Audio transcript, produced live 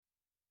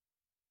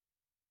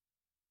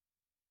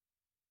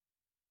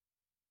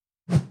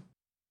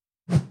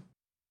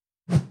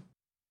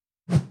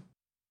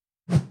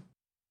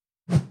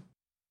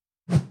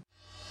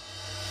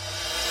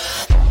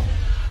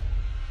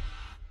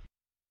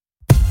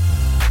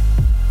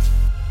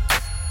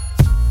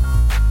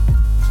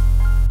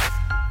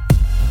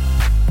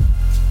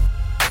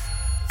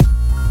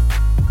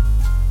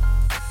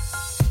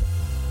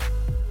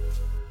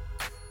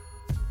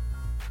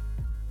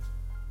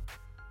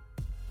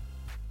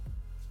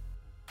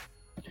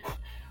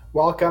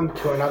Welcome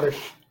to another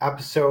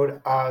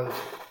episode of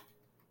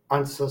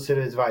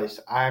Unsolicited Advice.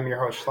 I am your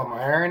host,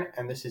 Shlomo Aaron,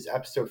 and this is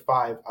episode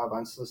 5 of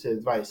Unsolicited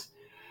Advice.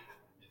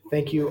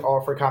 Thank you all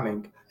for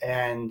coming.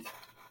 And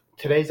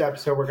today's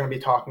episode, we're going to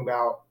be talking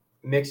about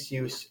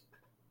mixed-use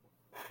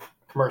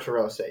commercial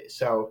real estate.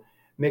 So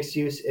mixed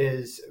use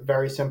is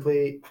very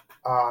simply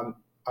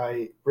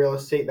a real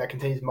estate that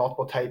contains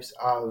multiple types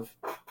of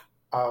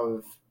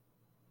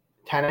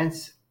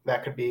tenants.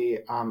 That could be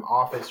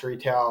office,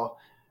 retail,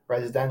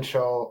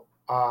 residential,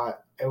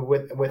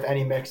 with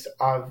any mix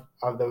of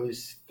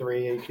those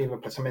three. You can even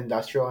put some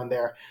industrial in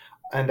there,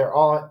 and they're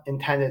all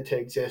intended to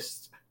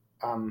exist,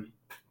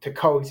 to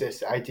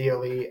coexist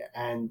ideally,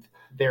 and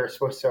they're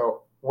supposed to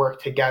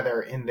work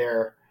together in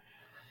their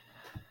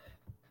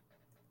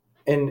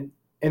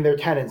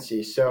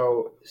tenancy.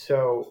 So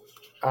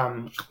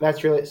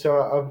that's really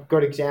a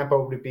good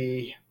example would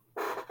be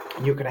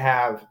you could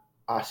have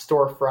a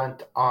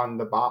storefront on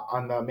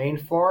the main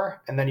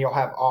floor, and then you'll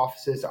have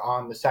offices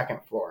on the second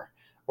floor,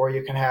 or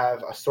you can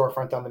have a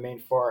storefront on the main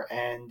floor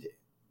and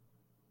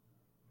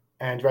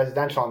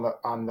residential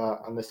on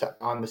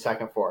the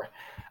second floor.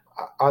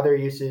 Other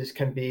uses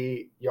can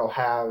be you'll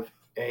have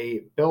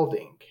a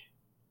building,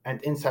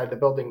 and inside the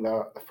building,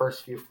 the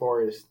first few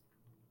floors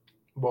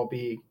will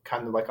be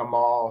kind of like a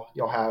mall.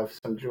 You'll have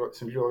some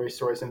jewelry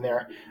stores in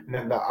there, and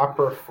then the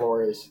upper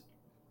floors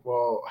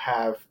will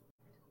have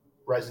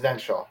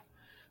residential.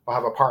 We'll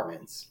have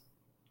apartments.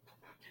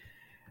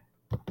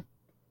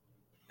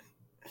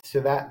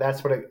 So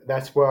that's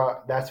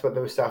what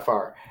those stuff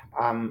are.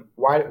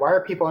 Why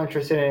are people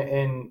interested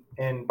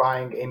in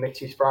buying a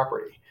mixed use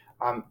property?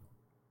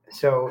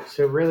 So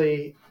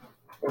really,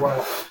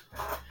 what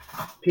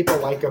people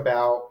like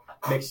about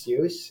mixed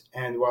use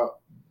and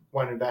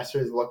what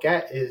investors look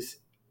at is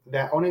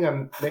that owning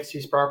a mixed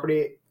use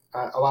property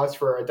allows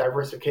for a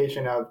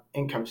diversification of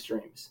income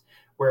streams.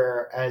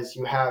 Whereas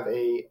you have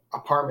a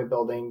apartment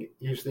building,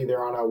 usually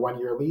they're on a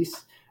 1-year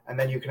lease, and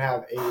then you can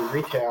have a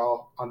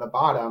retail on the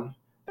bottom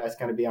that's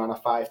going to be on a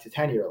 5 to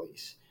 10-year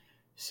lease.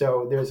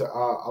 So there's a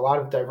lot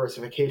of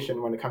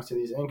diversification when it comes to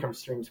these income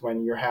streams.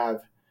 When you're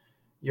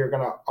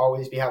going to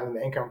always be having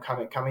the income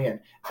coming in,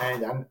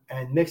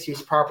 and mixed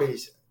use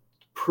properties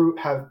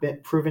have been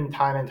proven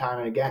time and time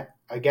and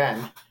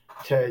again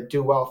to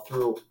do well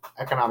through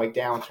economic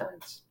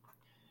downturns,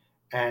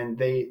 and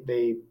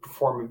they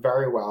perform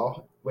very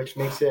well, which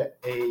makes it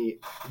a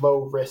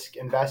low risk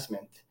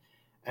investment.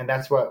 And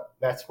that's what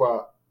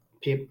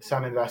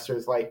some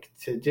investors like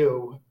to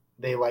do.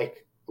 They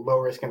like low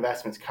risk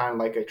investments, kind of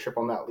like a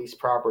triple net lease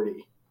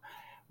property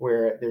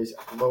where there's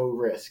low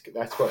risk.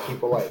 That's what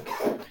people like,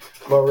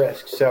 low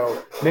risk.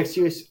 So mixed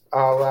use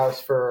allows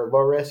for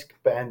low risk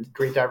and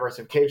great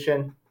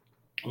diversification.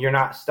 You're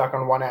not stuck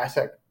on one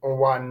asset or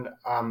one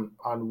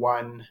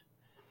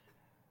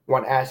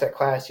asset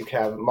class. You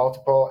can have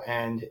multiple,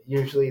 and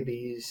usually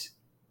these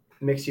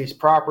mixed use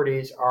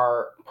properties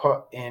are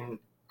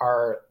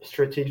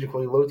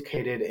strategically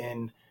located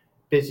in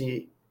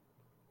busy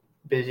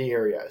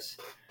areas.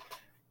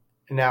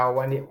 Now,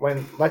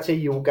 when let's say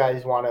you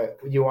guys want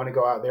to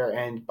go out there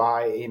and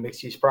buy a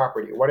mixed use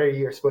property, what are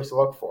you supposed to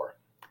look for?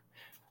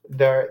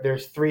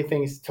 There's 3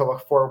 things to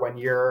look for when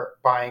you're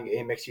buying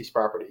a mixed use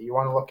property. You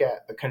want to look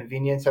at the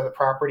convenience of the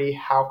property.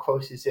 How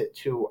close is it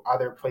to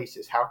other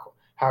places?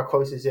 How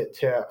close is it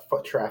to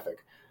foot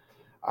traffic?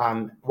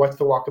 What's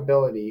the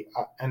walkability,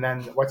 and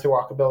then what's the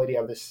walkability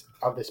of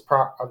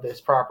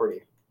this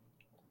property?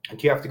 Do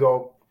you have to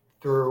go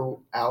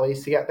through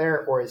alleys to get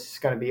there, or is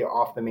it going to be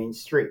off the main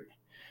street?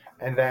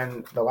 And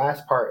then the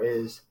last part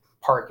is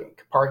parking.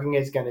 Parking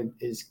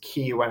is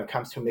key when it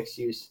comes to mixed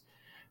use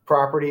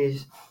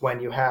properties.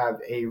 When you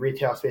have a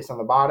retail space on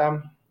the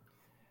bottom,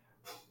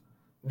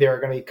 there are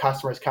going to be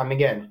customers coming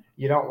in.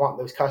 You don't want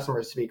those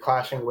customers to be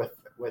clashing with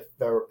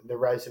the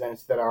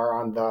residents that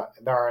are in the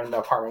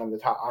apartment on the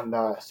top, on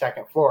the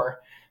second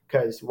floor,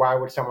 because why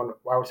would someone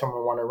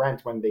want to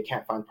rent when they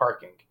can't find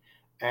parking?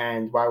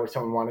 And why would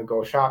someone want to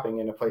go shopping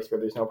in a place where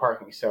there's no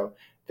parking? So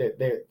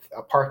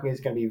parking is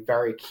going to be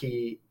very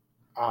key,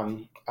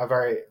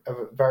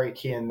 very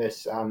key in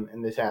this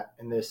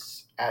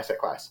asset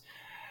class.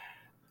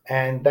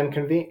 And then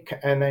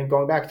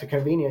going back to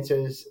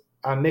conveniences,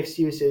 mixed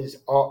use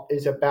is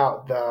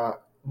about the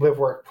live,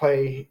 work,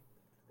 play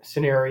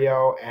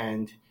scenario,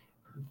 and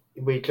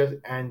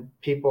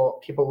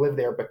people live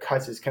there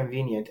because it's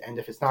convenient. And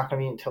if it's not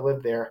convenient to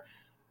live there,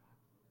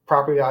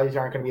 property values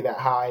aren't going to be that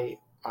high.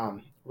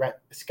 Rent,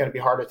 it's going to be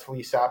harder to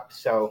lease up.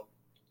 So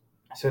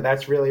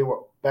that's really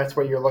what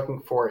you're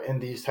looking for in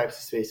these types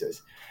of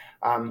spaces.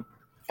 And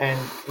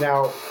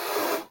now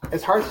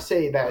it's hard to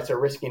say that it's a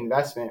risky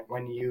investment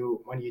when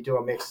you do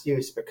a mixed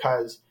use,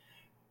 because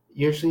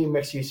usually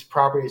mixed use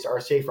properties are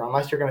safer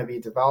unless you're going to be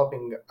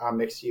developing a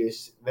mixed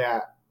use.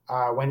 That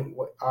when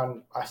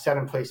on a set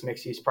in place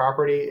mixed use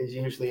property is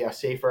usually a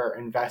safer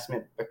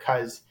investment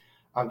because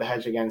of the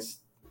hedge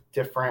against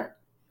different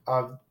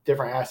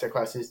asset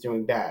classes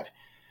doing bad.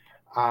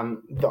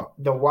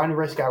 The one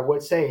risk I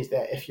would say is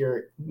that if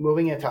you're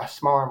moving into a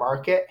smaller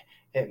market,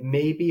 it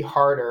may be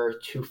harder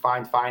to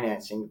find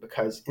financing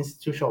because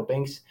institutional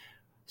banks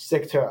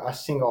stick to a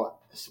single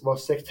will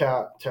stick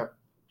to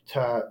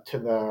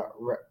the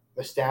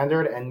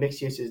standard, and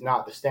mixed use is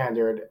not the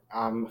standard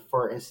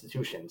for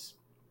institutions.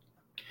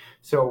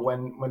 So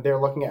when they're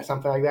looking at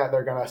something like that,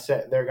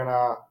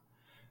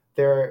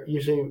 they're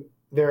usually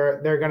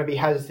they're going to be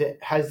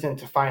hesitant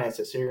to finance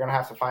it. So you're going to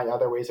have to find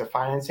other ways of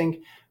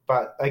financing.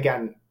 But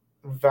again,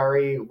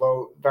 very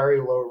low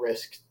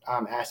risk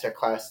asset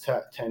class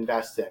to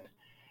invest in.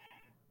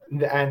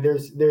 And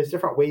there's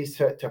different ways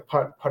to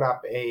put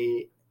up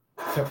a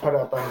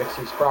mixed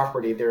use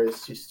property. There's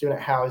student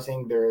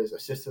housing, there's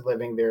assisted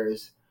living,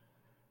 there's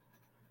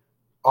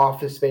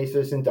office space,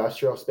 there's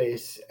industrial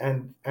space,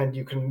 and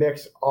you can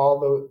mix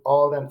all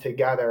of them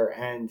together,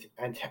 and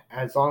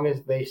as long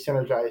as they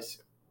synergize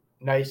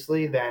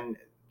nicely, then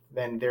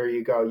there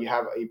you go. You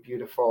have a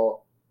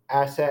beautiful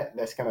asset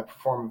that's going to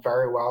perform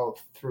very well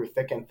through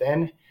thick and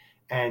thin,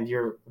 and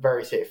you're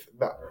very safe.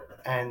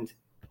 And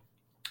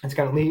it's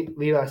going to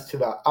lead us to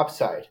the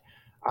upside.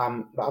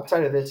 The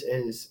upside of this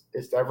is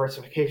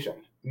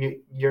diversification.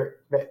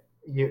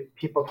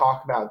 People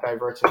talk about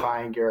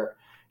diversifying your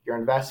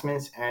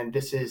investments, and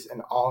this is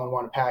an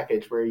all-in-one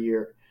package where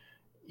you're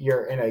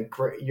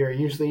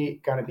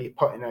usually going to be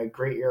put in a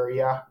great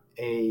area,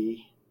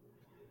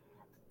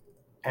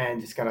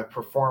 and it's going to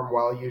perform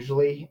well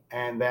usually,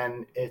 and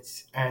then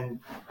and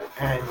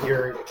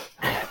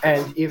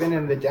even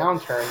in the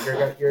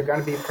downturn you're going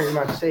to be pretty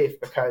much safe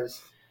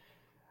because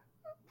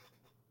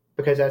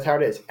that's how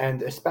it is.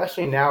 And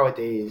especially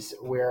nowadays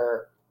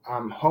where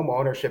home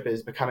ownership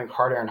is becoming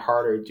harder and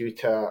harder due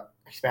to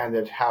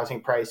expanded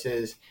housing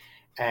prices,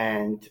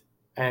 and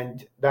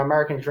the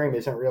American dream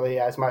isn't really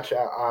as much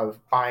of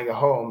buying a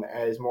home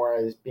as more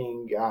as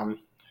being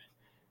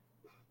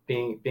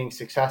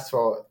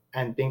successful,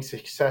 and being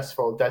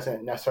successful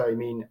doesn't necessarily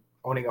mean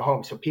owning a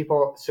home. So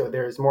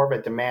there's more of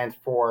a demand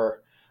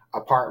for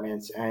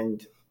apartments,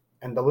 and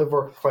the live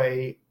work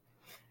play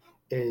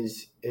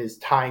is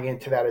tying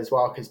into that as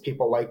well, because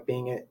people like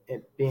being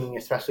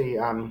especially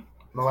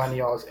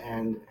millennials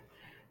and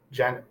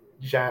Gen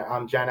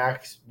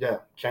X,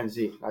 Gen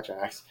Z, not Gen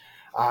X,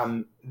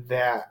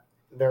 that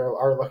they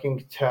are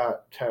looking to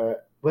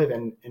live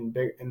in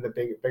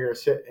the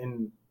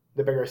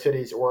bigger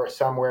cities, or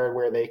somewhere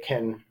where they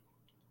can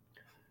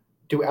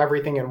do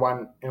everything in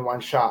one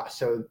shot.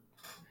 So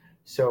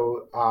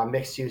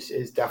mixed use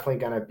is definitely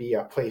going to be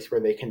a place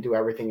where they can do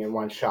everything in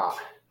one shot.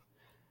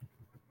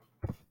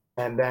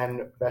 And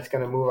then that's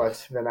going to move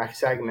us to the next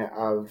segment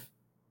of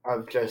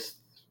what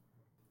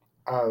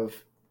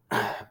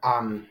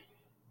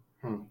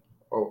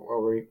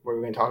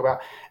we're going to talk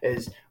about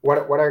is what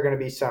are going to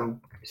be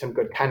some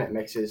good tenant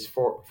mixes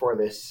for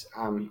this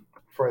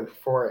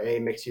for a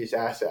mixed use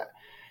asset.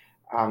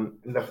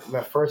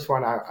 The first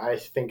one I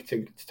think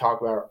to talk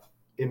about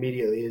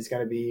immediately is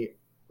going to be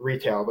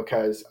retail,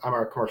 because I'm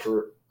a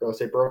commercial real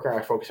estate broker and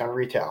I focus on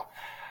retail.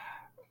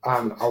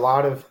 A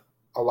lot of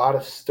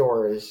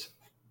stores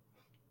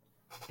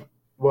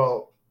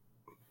will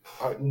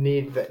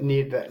need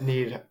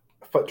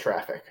foot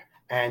traffic,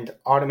 and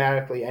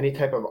automatically any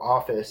type of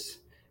office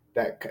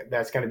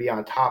that's going to be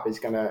on top is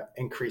going to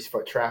increase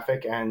foot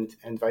traffic, and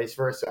vice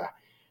versa.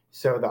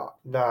 So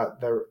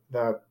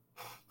the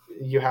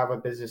you have a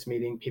business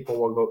meeting,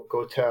 people will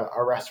go to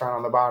a restaurant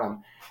on the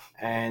bottom,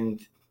 and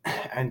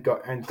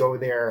go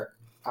there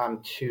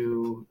to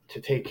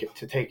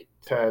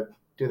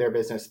do their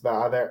business.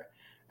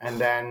 And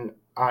then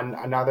on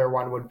another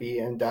one would be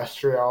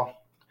industrial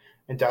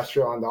and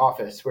the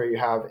office, where you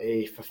have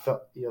you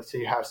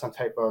have some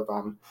type of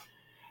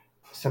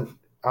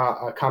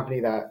a company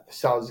that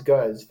sells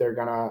goods.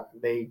 They'll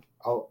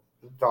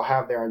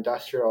have their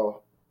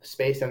industrial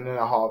space, and then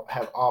they'll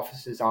have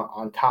offices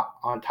on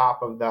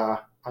top of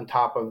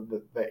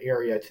the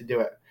area to do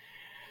it.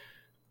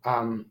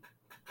 And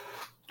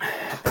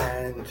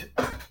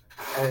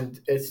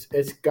it's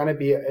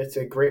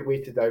a great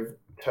way to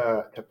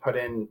put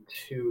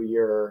into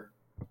your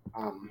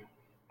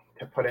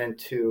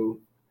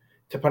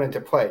to put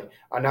into play.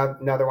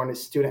 Another one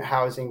is student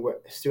housing.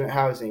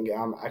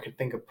 I could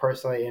think of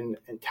personally in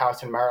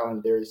Towson,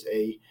 Maryland, there's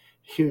a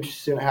huge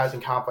student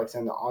housing complex,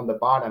 and on the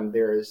bottom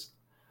there's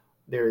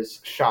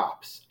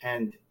shops,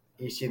 and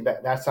you see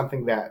that's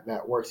something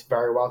that works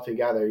very well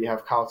together. You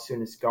have college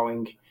students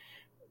going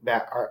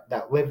that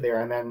live there,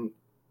 and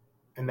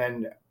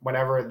then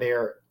whenever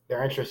they're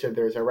interested,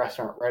 there's a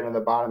restaurant right on the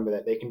bottom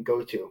that they can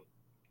go to.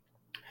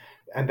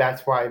 And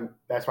that's why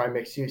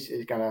mixed use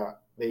is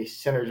they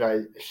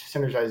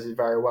synergizes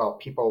very well.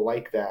 People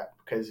like that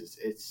because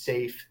it's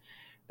safe.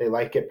 They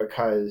like it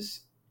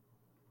because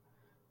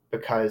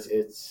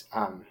it's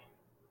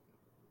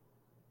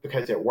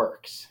because it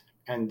works,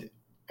 and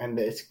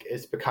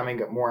it's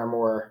becoming more and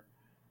more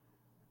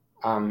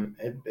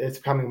it's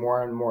becoming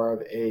more and more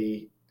of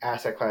a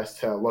asset class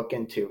to look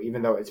into,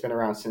 even though it's been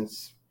around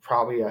since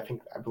probably I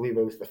believe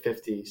it was the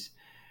 50s.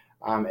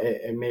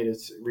 It made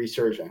its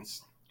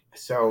resurgence.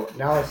 So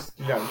now let's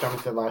jump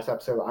into the last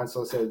episode of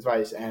Unsolicited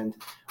Advice. And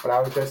what I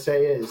would just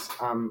say is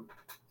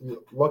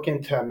look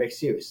into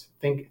mixed use.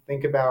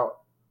 Think about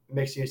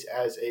mixed use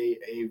as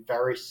a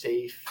very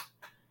safe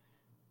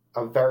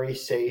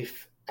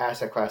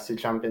asset class to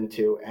jump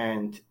into.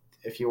 And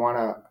if you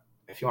want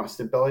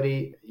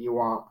stability, you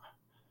want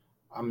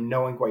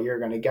knowing what you're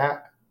going to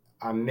get.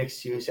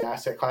 Mixed use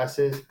asset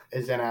classes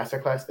is an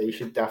asset class that you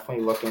should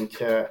definitely look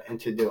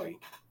into doing.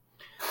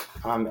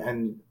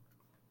 And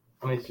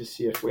let me just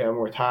see if we have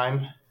more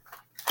time.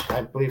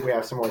 I believe we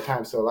have some more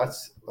time, so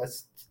let's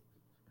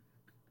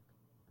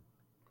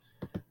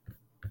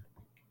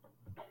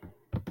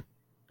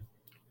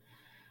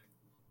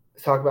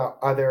talk about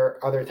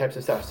other types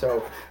of stuff.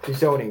 So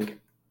zoning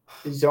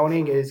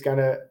is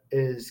gonna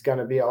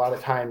be a lot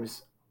of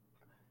times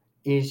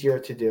easier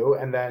to do,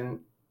 and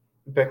then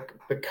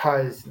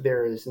because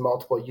there's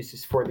multiple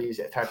uses for these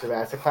types of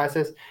asset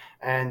classes.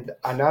 And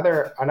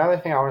another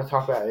thing I want to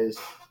talk about is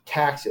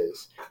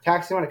taxes.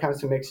 Taxes when it comes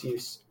to mixed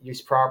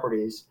use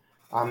properties.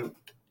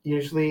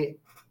 Usually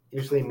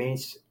Main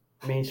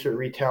Street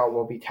retail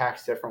will be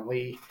taxed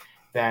differently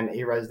than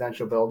a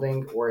residential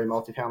building or a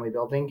multifamily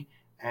building,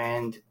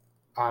 and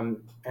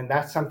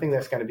that's something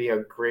that's going to be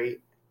a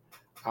great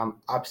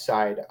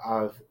upside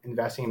of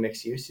investing in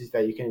mixed use, is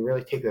that you can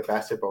really take the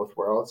best of both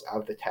worlds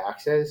of the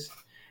taxes,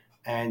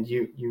 and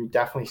you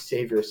definitely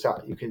save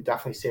yourself. You can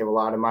definitely save a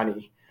lot of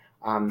money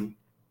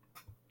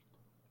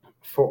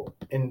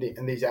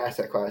in these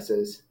asset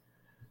classes,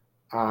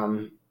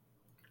 and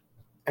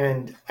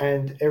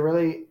it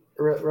really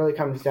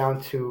comes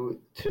down to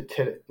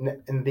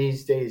in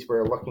these days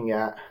we're looking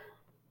at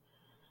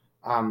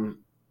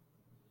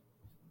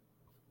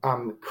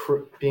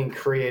being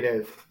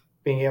creative,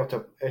 being able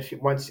to,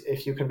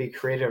 if you can be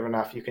creative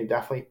enough, you can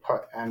definitely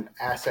put an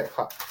asset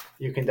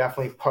you can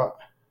definitely put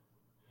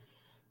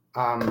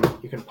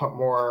you can put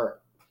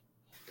more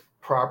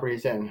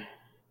properties in.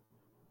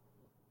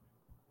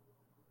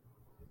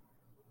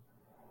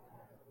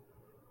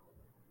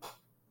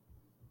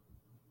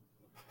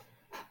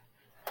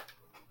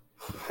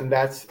 And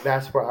that's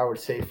what I would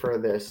say for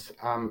this.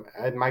 Am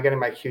I getting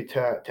my cue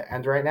to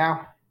end right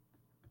now?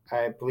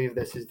 I believe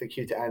this is the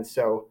cue to end.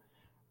 So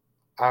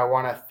I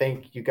want to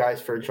thank you guys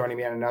for joining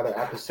me on another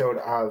episode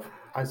of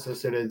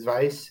Unsolicited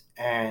Advice,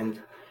 and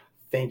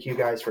thank you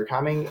guys for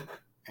coming.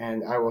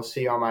 And I will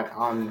see you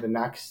on the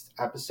next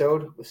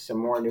episode with some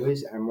more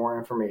news and more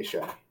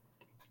information.